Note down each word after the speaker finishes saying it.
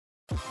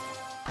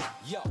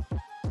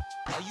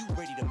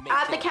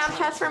At the Camp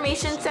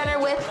Transformation Center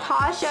with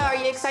Tasha. Are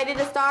you excited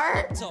to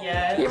start?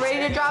 Yes. You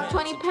ready to drop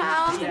 20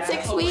 pounds in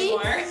 6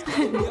 weeks?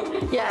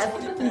 Yes,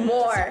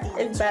 more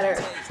is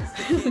better.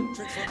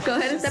 Go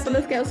ahead and step on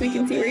the scale so we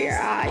can see where you're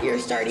at. Your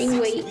starting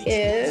weight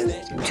is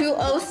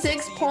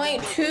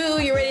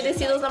 206.2. You ready to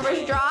see those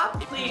numbers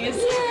drop? Please.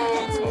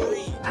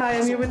 Yay. Hi,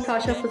 I'm here with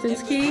Tasha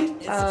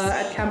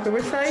at Camp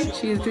Riverside.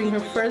 She is doing her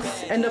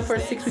end of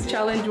first 6-week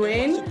challenge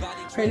weigh-in.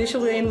 Her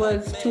initial weigh-in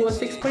was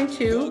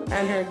 206.2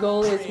 and her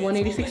goal is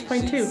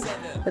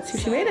 186.2. Let's see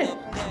if she made it.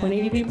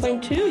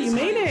 183.2, you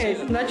made it.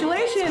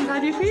 Congratulations, how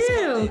do you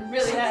feel?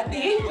 Really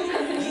happy.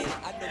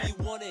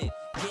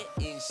 Get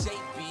in shape,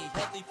 be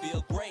healthy,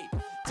 feel great.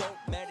 Don't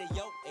matter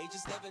your age,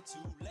 it's never too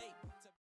late.